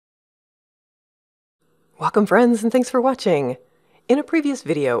Welcome friends, and thanks for watching. In a previous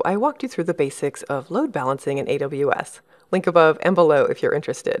video, I walked you through the basics of load balancing in AWS. Link above and below if you're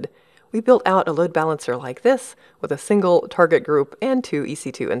interested. We built out a load balancer like this with a single target group and 2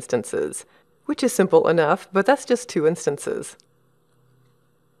 EC2 instances, which is simple enough, but that's just 2 instances.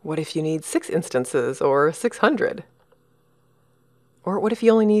 What if you need 6 instances or 600? Or what if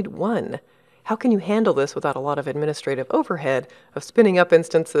you only need 1? How can you handle this without a lot of administrative overhead of spinning up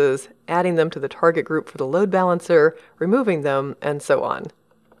instances, adding them to the target group for the load balancer, removing them, and so on?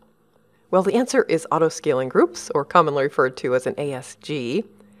 Well, the answer is auto-scaling groups, or commonly referred to as an ASG.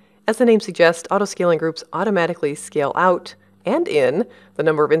 As the name suggests, auto-scaling groups automatically scale out and in the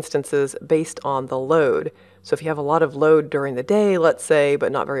number of instances based on the load. So if you have a lot of load during the day, let's say,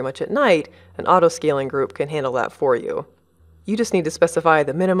 but not very much at night, an auto-scaling group can handle that for you. You just need to specify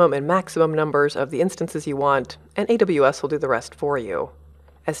the minimum and maximum numbers of the instances you want, and AWS will do the rest for you.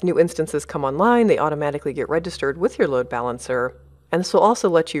 As new instances come online, they automatically get registered with your load balancer, and this will also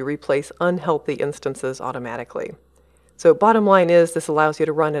let you replace unhealthy instances automatically. So bottom line is this allows you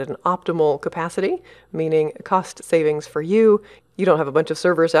to run at an optimal capacity, meaning cost savings for you. You don't have a bunch of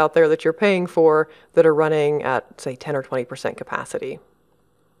servers out there that you're paying for that are running at, say, 10 or 20% capacity.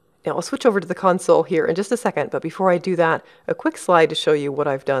 Now I'll switch over to the console here in just a second, but before I do that, a quick slide to show you what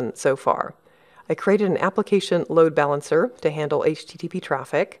I've done so far. I created an application load balancer to handle HTTP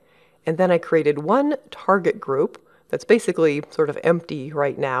traffic, and then I created one target group that's basically sort of empty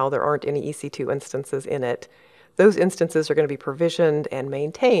right now. There aren't any EC2 instances in it. Those instances are going to be provisioned and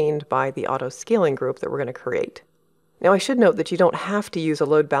maintained by the auto-scaling group that we're going to create. Now I should note that you don't have to use a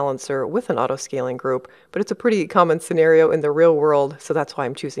load balancer with an auto-scaling group, but it's a pretty common scenario in the real world, so that's why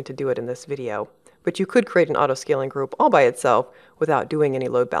I'm choosing to do it in this video. But you could create an auto-scaling group all by itself without doing any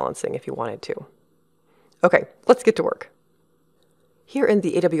load balancing if you wanted to. Okay, let's get to work. Here in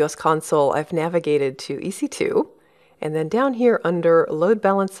the AWS console, I've navigated to EC2, and then down here under load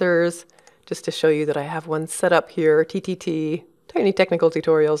balancers, just to show you that I have one set up here, TTT, Tiny Technical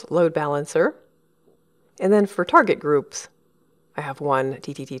Tutorials Load Balancer. And then for target groups, I have one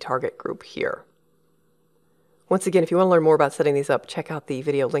TTT target group here. Once again, if you want to learn more about setting these up, check out the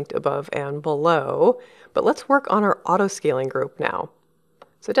video linked above and below. But let's work on our auto-scaling group now.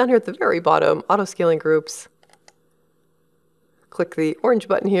 So down here at the very bottom, auto-scaling groups. Click the orange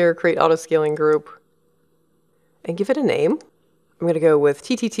button here, create auto-scaling group, and give it a name. I'm going to go with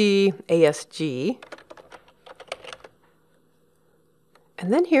TTT ASG.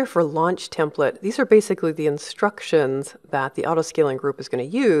 And then here for launch template, these are basically the instructions that the auto-scaling group is going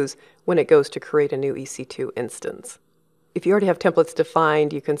to use when it goes to create a new EC2 instance. If you already have templates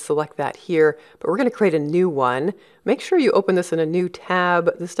defined, you can select that here, but we're going to create a new one. Make sure you open this in a new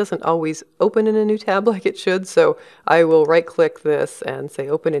tab. This doesn't always open in a new tab like it should, so I will right-click this and say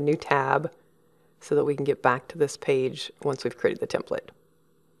open a new tab so that we can get back to this page once we've created the template.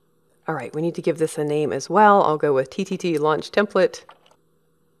 All right, we need to give this a name as well. I'll go with TTT launch template.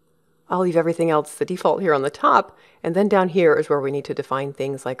 I'll leave everything else the default here on the top, and then down here is where we need to define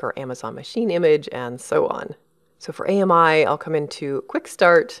things like our Amazon machine image and so on. So for AMI, I'll come into Quick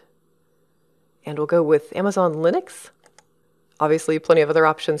Start, and we'll go with Amazon Linux. Obviously, plenty of other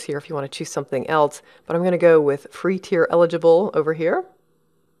options here if you want to choose something else, but I'm going to go with free tier eligible over here.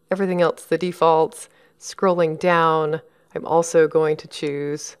 Everything else the defaults. Scrolling down, I'm also going to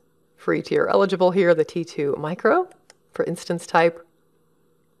choose free tier eligible here, the T2 Micro for instance type.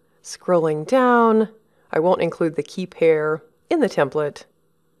 Scrolling down, I won't include the key pair in the template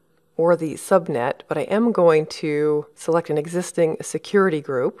or the subnet, but I am going to select an existing security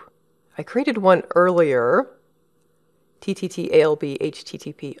group. I created one earlier, TTT ALB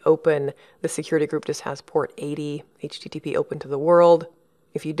HTTP open. The security group just has port 80, HTTP open to the world.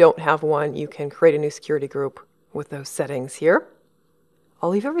 If you don't have one, you can create a new security group with those settings here. I'll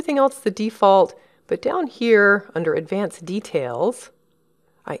leave everything else the default, but down here under advanced details,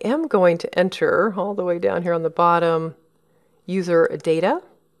 I am going to enter all the way down here on the bottom, user data.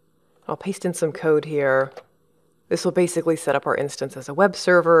 I'll paste in some code here. This will basically set up our instance as a web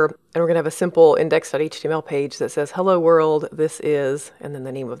server, and we're going to have a simple index.html page that says, hello world, this is, and then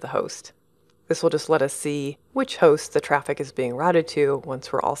the name of the host. This will just let us see which host the traffic is being routed to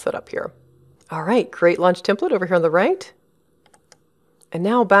once we're all set up here. All right, create launch template over here on the right. And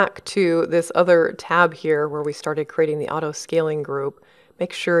now back to this other tab here where we started creating the auto-scaling group.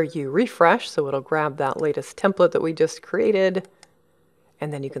 Make sure you refresh so it'll grab that latest template that we just created,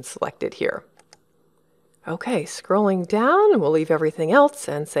 and then you can select it here. Okay, scrolling down, we'll leave everything else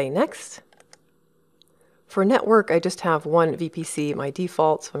and say next. For network, I just have one VPC, my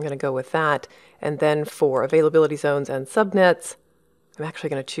default, so I'm going to go with that. And then for availability zones and subnets, I'm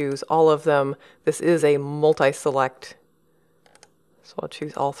actually going to choose all of them. This is a multi-select, so I'll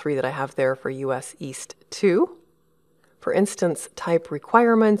choose all 3 that I have there for US East 2. For instance type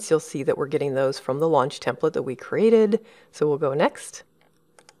requirements, you'll see that we're getting those from the launch template that we created. So we'll go next.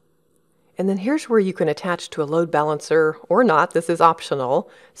 And then here's where you can attach to a load balancer or not. This is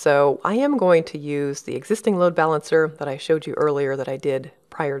optional. So I am going to use the existing load balancer that I showed you earlier that I did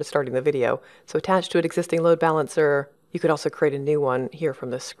prior to starting the video. So attach to an existing load balancer. You could also create a new one here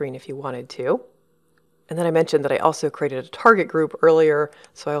from this screen if you wanted to. And then I mentioned that I also created a target group earlier,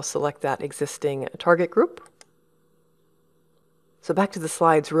 so I'll select that existing target group. So back to the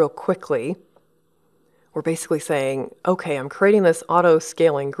slides real quickly. We're basically saying, okay, I'm creating this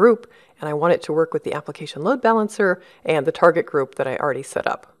auto-scaling group, and I want it to work with the application load balancer and the target group that I already set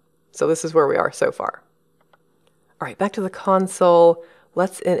up. So this is where we are so far. All right, back to the console.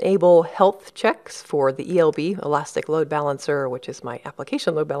 Let's enable health checks for the ELB, Elastic Load Balancer, which is my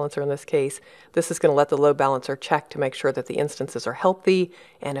application load balancer in this case. This is going to let the load balancer check to make sure that the instances are healthy,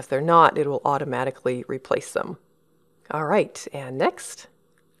 and if they're not, it will automatically replace them. All right, and next.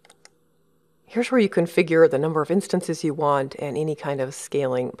 Here's where you configure the number of instances you want and any kind of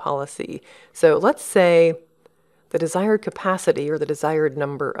scaling policy. So let's say the desired capacity or the desired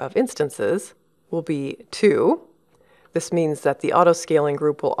number of instances will be 2. This means that the auto-scaling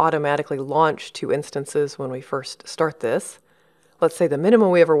group will automatically launch 2 instances when we first start this. Let's say the minimum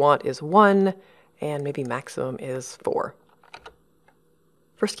we ever want is 1, and maybe maximum is 4.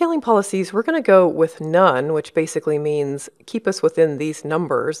 For scaling policies, we're going to go with none, which basically means keep us within these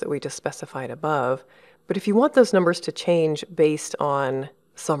numbers that we just specified above. But if you want those numbers to change based on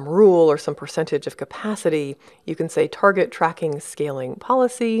some rule or some percentage of capacity, you can say target tracking scaling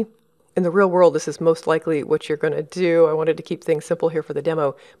policy. In the real world, this is most likely what you're going to do. I wanted to keep things simple here for the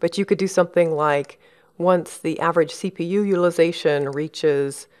demo, but you could do something like once the average CPU utilization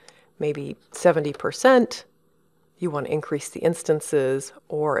reaches maybe 70%, you want to increase the instances,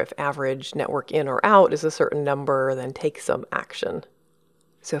 or if average network in or out is a certain number, then take some action.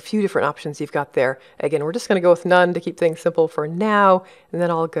 So a few different options you've got there. Again, we're just going to go with none to keep things simple for now, and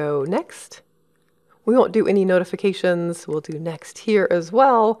then I'll go next. We won't do any notifications. We'll do next here as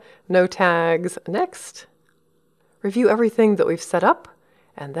well. No tags, next. Review everything that we've set up,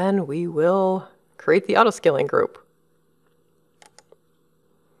 and then we will create the auto-scaling group.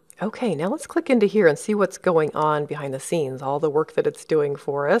 Okay, now let's click into here and see what's going on behind the scenes, all the work that it's doing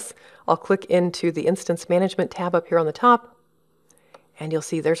for us. I'll click into the Instance Management tab up here on the top, and you'll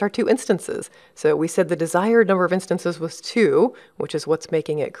see there's our 2 instances. So we said the desired number of instances was 2, which is what's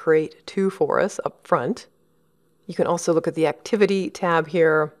making it create 2 for us up front. You can also look at the Activity tab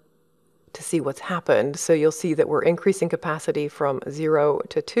here to see what's happened. So you'll see that we're increasing capacity from 0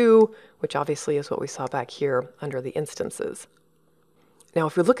 to 2, which obviously is what we saw back here under the instances. Now,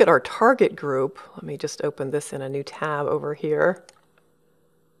 if we look at our target group, let me just open this in a new tab over here.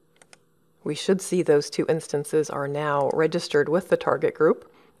 We should see those 2 instances are now registered with the target group,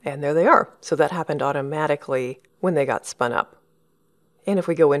 and there they are. So that happened automatically when they got spun up. And if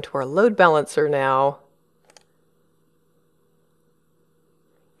we go into our load balancer now,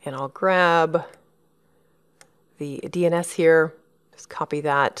 and I'll grab the DNS here, just copy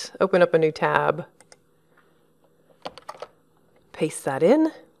that, open up a new tab, paste that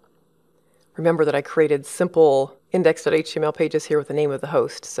in. Remember that I created simple index.html pages here with the name of the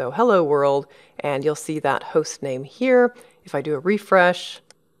host. So hello world, and you'll see that host name here. If I do a refresh,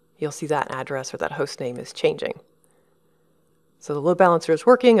 you'll see that address or that host name is changing. So the load balancer is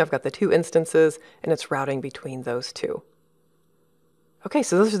working. I've got the 2 instances, and it's routing between those 2. Okay,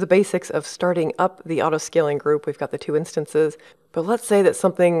 so those are the basics of starting up the auto-scaling group. We've got the 2 instances, but let's say that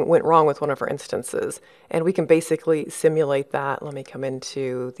something went wrong with one of our instances, and we can basically simulate that. Let me come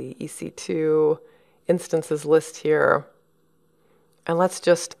into the EC2 instances list here, and let's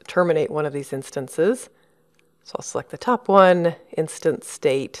just terminate one of these instances. So I'll select the top one, instance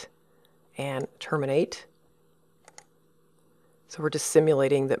state, and terminate. So we're just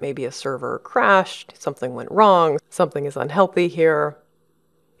simulating that maybe a server crashed, something went wrong, something is unhealthy here.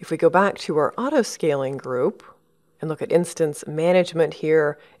 If we go back to our auto-scaling group and look at instance management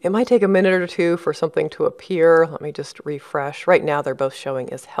here, it might take a minute or 2 for something to appear. Let me just refresh. Right now they're both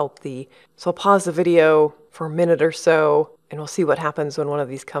showing as healthy. So I'll pause the video for a minute or so, and we'll see what happens when one of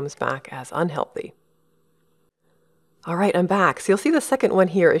these comes back as unhealthy. All right, I'm back. So you'll see the second one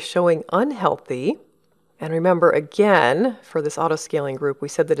here is showing unhealthy. And remember, again, for this auto-scaling group, we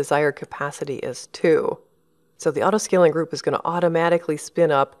said the desired capacity is 2. So the auto-scaling group is going to automatically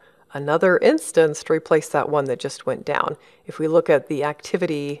spin up another instance to replace that one that just went down. If we look at the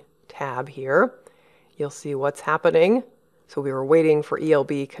Activity tab here, you'll see what's happening. So we were waiting for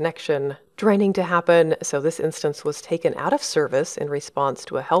ELB connection draining to happen. So this instance was taken out of service in response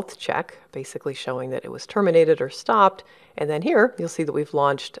to a health check, basically showing that it was terminated or stopped. And then here, you'll see that we've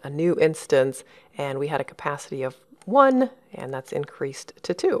launched a new instance, and we had a capacity of 1, and that's increased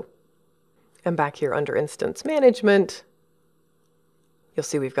to 2. And back here under instance management, you'll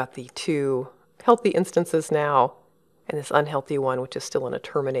see we've got the 2 healthy instances now, and this unhealthy one, which is still in a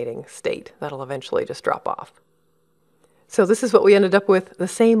terminating state. That'll eventually just drop off. So this is what we ended up with, the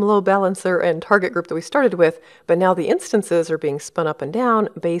same load balancer and target group that we started with, but now the instances are being spun up and down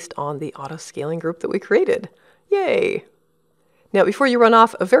based on the auto-scaling group that we created. Yay! Now, before you run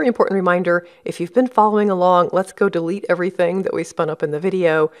off, a very important reminder, if you've been following along, let's go delete everything that we spun up in the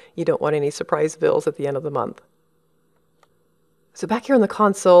video. You don't want any surprise bills at the end of the month. So back here in the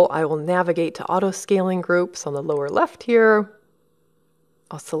console, I will navigate to auto-scaling groups on the lower left here.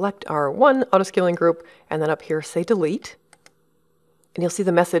 I'll select our one auto-scaling group, and then up here say delete. And you'll see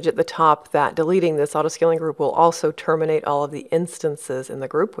the message at the top that deleting this auto-scaling group will also terminate all of the instances in the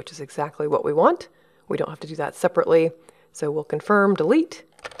group, which is exactly what we want. We don't have to do that separately. So we'll confirm delete.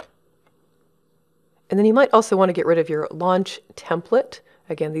 And then you might also want to get rid of your launch template.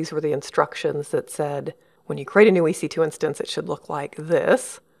 Again, these were the instructions that said when you create a new EC2 instance, it should look like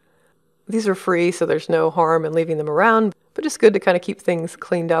this. These are free, so there's no harm in leaving them around, but just good to kind of keep things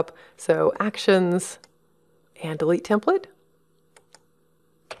cleaned up. So actions and delete template.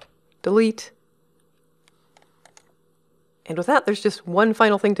 Delete. And with that, there's just one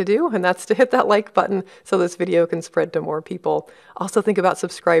final thing to do, and that's to hit that like button so this video can spread to more people. Also think about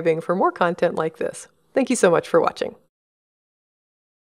subscribing for more content like this. Thank you so much for watching.